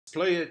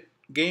Play a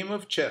game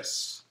of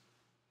chess.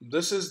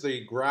 This is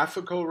the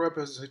graphical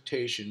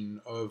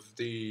representation of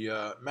the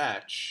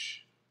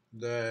match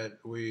that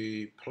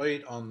we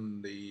played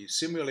on the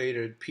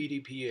simulated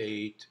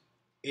PDP-8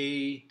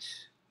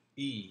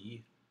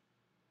 8E,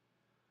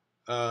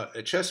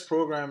 a chess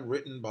program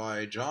written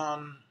by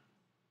John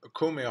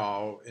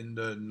Comeau in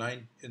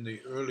the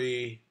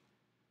early,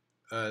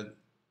 uh,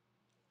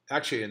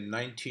 actually in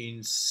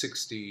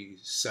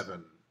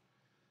 1967,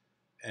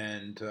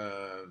 and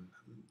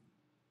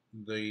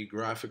the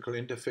graphical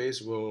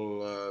interface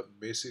will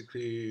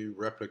basically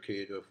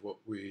replicate of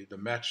the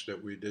match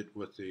that we did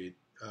with the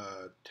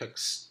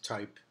text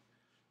type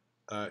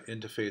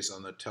interface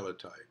on the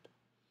teletype.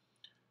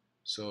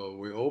 So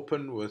we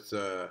open with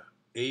A,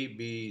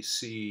 B,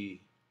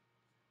 C,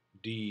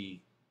 D,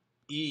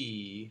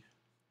 E,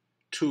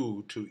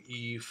 2 to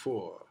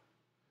E4.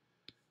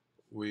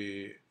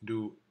 We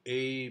do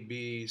A,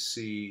 B,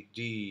 C,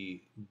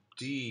 D,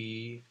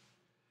 D,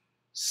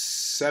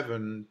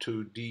 7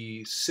 to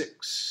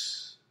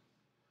D6.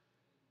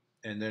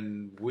 And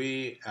then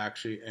we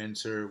actually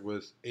answer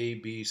with A,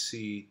 B,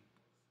 C,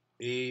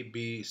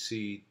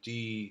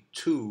 D2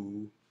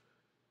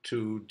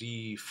 to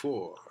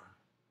D4.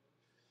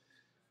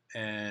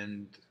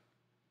 And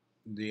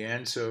the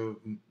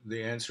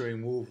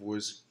answering move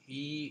was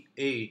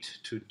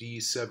E8 to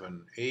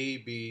D7. A,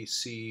 B,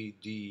 C,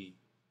 D,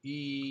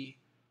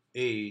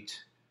 E8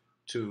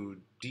 to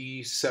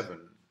D7.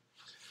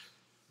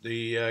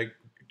 The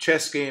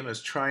chess game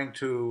is trying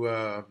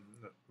to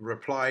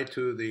reply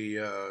to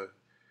the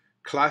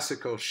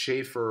classical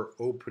Schaefer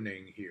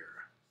opening here.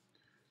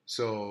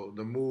 So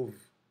the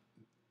move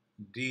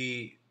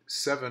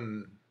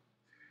D7,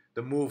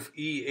 the move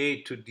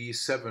E8 to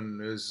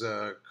D7 is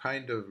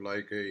kind of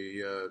like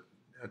a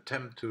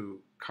attempt to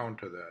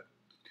counter that.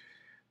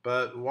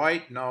 But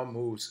white now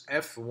moves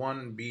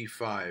F1,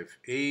 B5,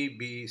 A,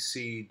 B,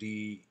 C,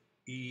 D,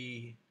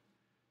 E,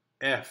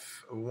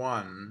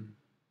 F1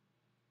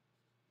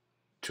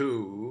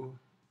 to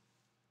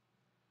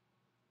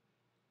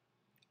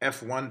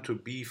F1 to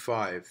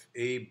B5,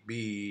 A,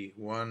 B,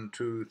 1,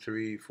 2,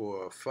 3,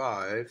 4,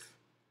 5,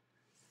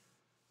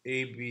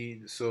 A,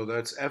 B, so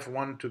that's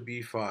F1 to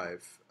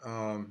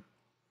B5.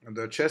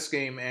 The chess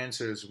game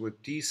answers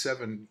with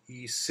D7,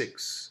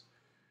 E6,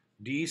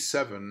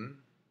 D7,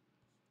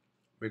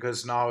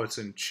 because now it's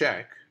in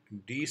check,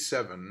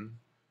 D7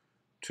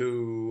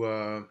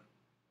 to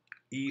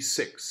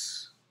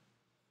E6.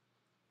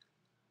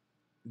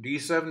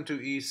 D7 to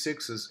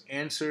E6 is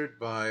answered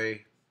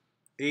by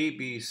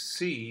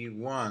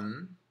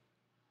ABC1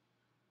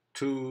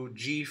 to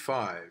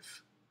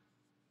G5.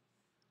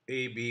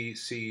 A, B,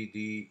 C,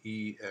 D,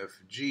 E,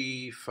 F,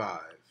 G, 5.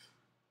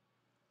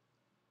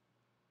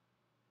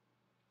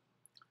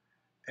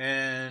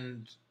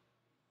 And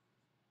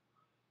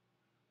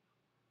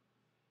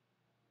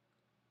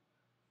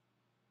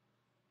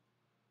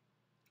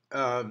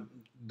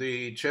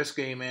the chess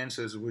game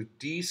answers with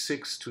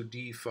D6 to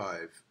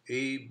D5.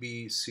 A,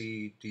 B,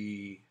 C,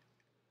 D,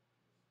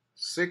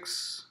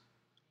 6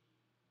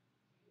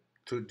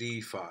 to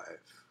D5.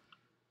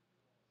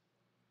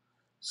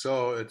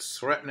 So it's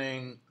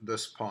threatening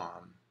this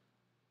pawn.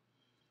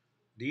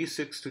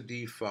 D6 to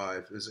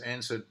D5 is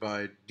answered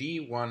by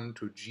D1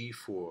 to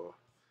G4.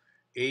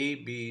 A,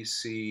 B,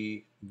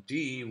 C,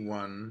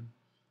 D1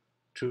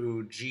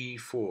 to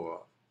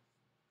G4.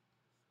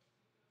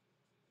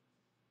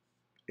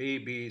 A,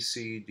 B,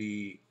 C,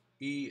 D,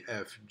 E,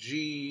 F,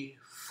 G,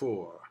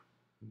 4.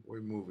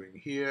 We're moving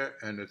here,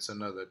 and it's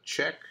another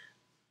check.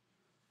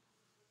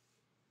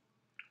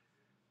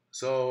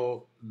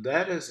 So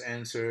that is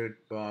answered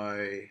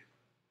by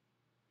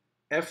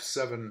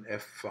F7,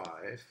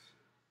 F5.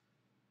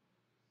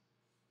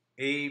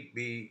 A,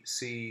 B,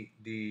 C,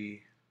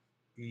 D,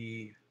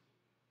 E,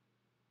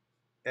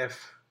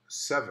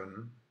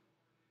 F7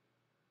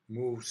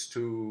 moves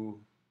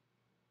to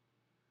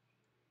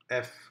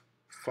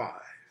F5.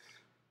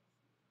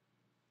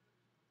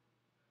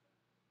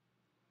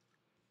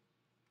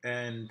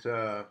 And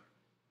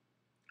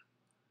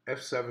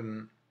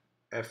F7,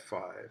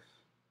 F5.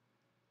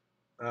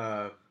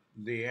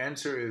 The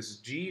answer is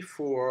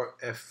G4,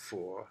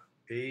 F4,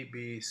 A,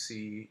 B,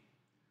 C,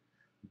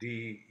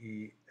 D,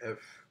 E,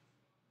 F,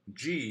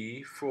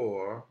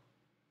 G4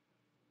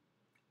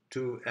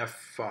 to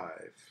F5.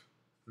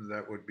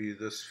 That would be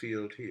this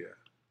field here.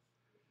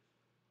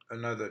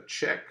 Another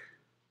check,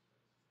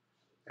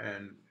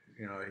 and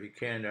he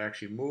can't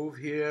actually move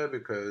here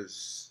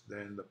because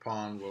then the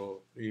pawn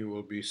will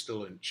be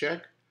still in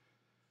check.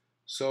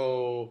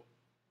 So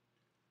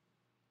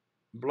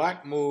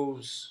black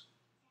moves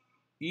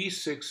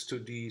E6 to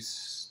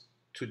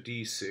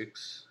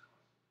D6,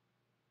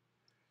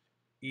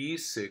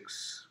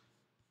 E6,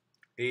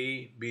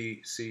 A,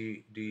 B,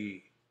 C,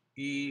 D,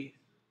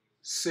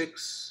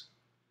 E6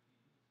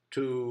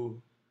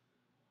 to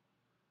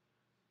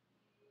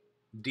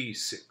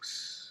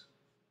D6.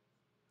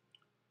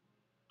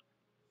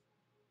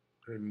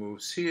 It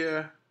moves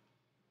here,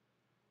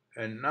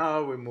 and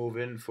now we move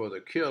in for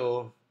the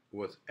kill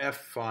with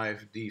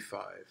F5,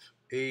 D5.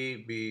 A,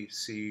 B,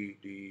 C,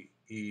 D,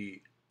 E,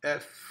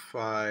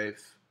 F5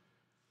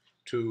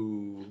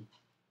 to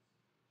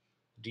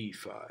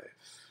D5.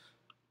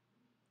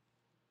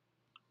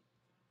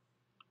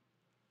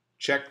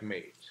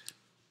 Checkmate.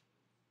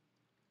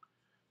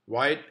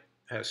 White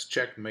has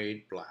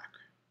checkmate black.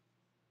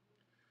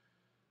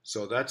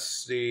 So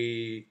that's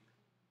the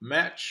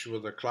match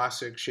with a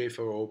classic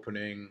Schaefer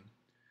opening,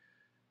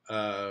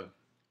 uh,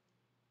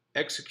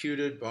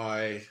 executed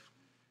by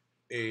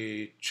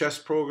a chess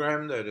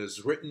program that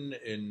is written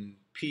in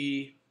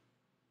PL-8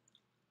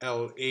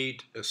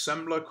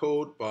 assembler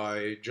code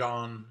by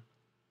John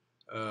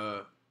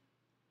uh,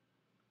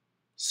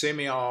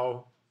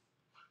 Comeau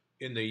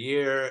in the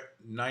year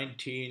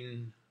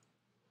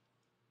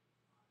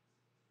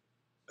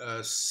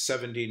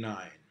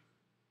 1979,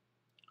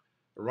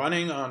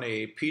 running on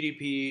a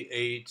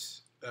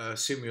PDP-8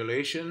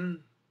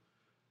 simulation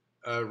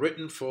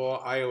written for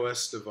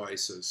iOS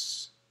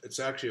devices. It's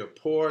actually a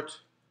port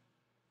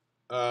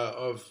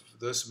of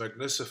this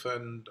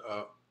magnificent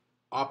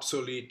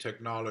obsolete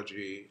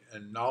technology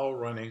and now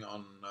running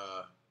on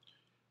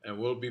and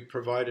will be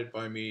provided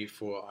by me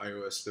for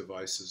iOS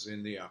devices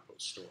in the Apple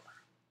Store.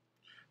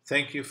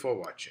 Thank you for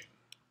watching.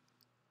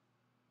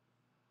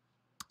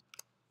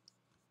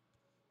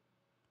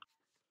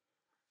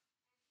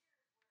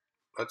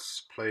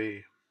 Let's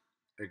play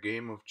a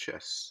game of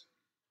chess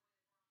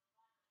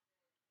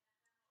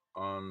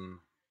on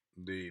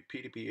the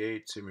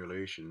PDP-8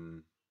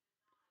 simulation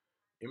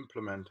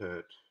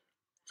implemented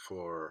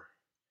for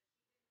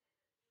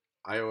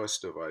iOS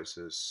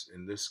devices,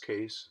 in this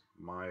case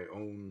my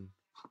own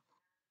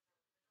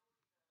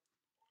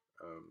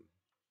um,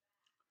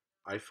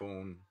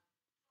 iPhone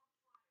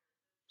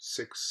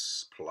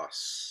 6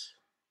 Plus.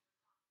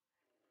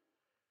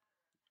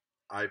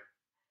 I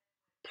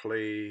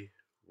play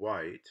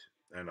white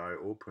and I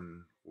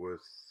open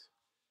with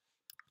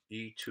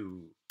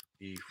E2,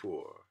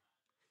 E4,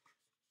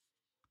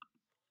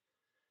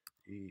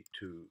 E2,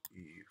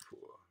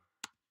 E4.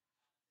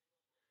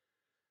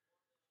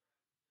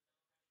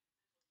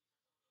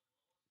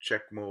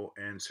 Checkmo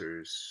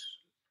answers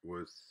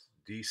with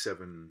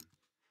D7,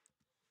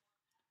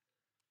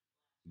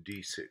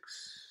 D6.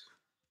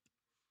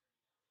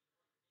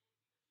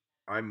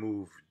 I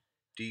move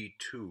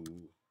D2,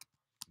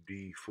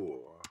 D4.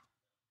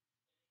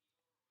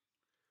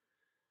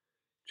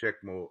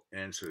 Checkmo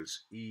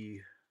answers E8,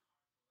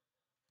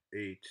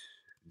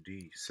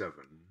 D7.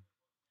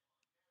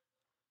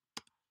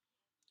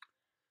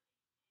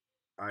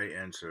 I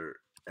answer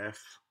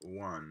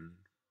F1,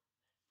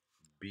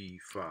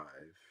 B5.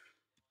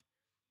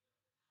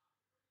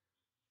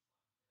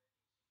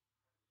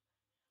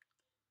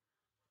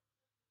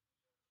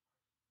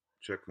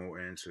 Checkmo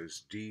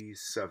answers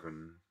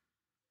D7,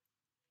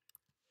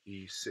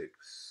 E6.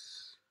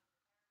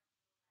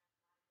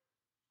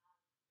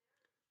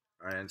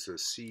 I answer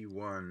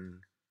C1,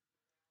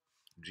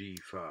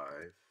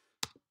 G5.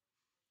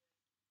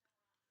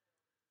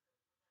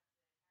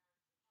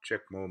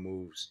 Checkmo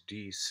moves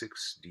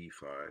D6,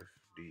 D5,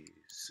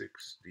 D6,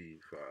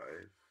 D5.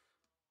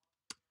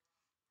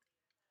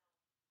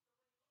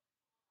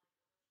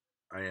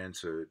 I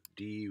answer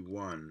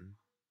D1,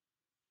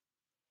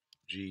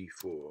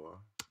 G4.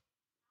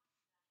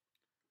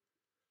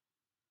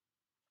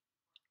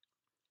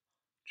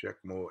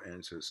 Checkmo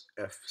answers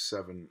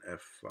F7,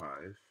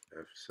 F5,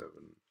 F7,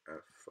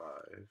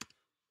 F5.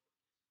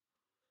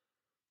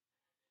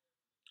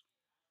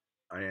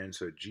 I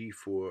answer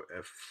G4,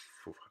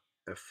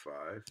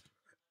 F5,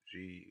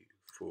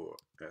 G4,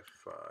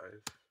 F5.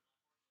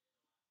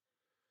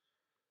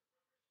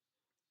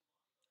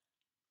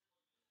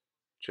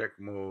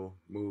 Checkmo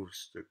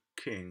moves the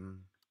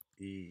king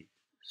E6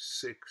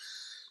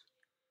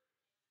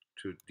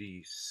 to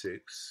D6.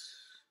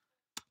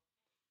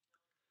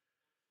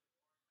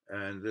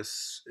 And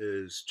this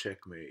is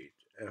checkmate,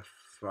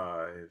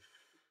 F5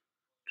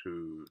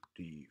 to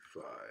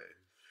D5.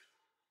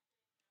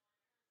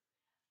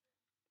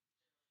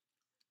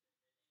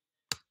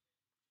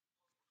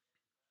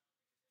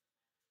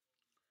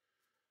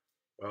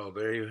 Well,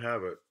 there you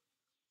have it.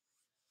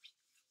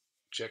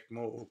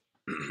 Checkmate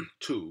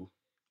 2,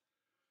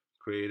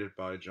 created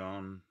by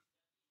John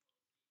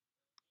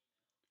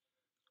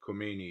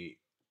Comeau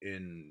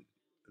in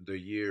the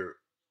year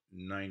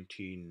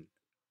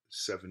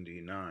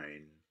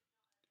 1979,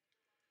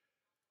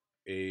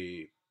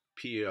 a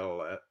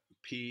PLA-8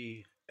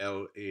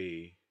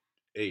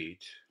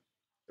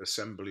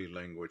 assembly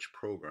language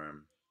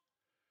program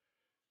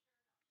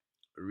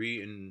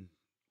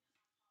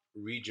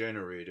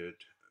regenerated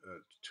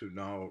to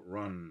now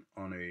run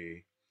on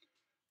a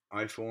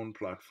iPhone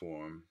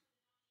platform,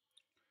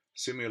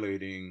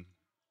 simulating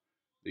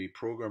the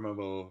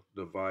programmable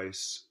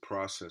device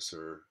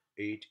processor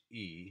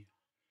 8E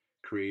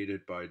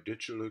created by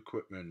Digital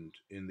Equipment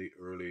in the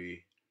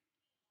early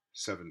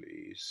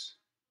 70s.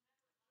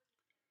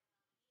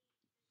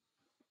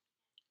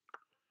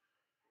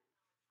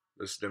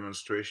 This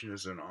demonstration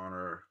is in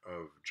honor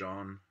of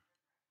John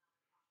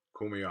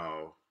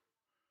Comeau,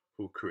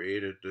 who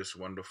created this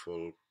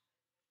wonderful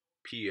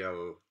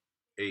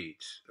PL-8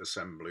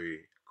 assembly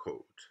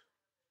code.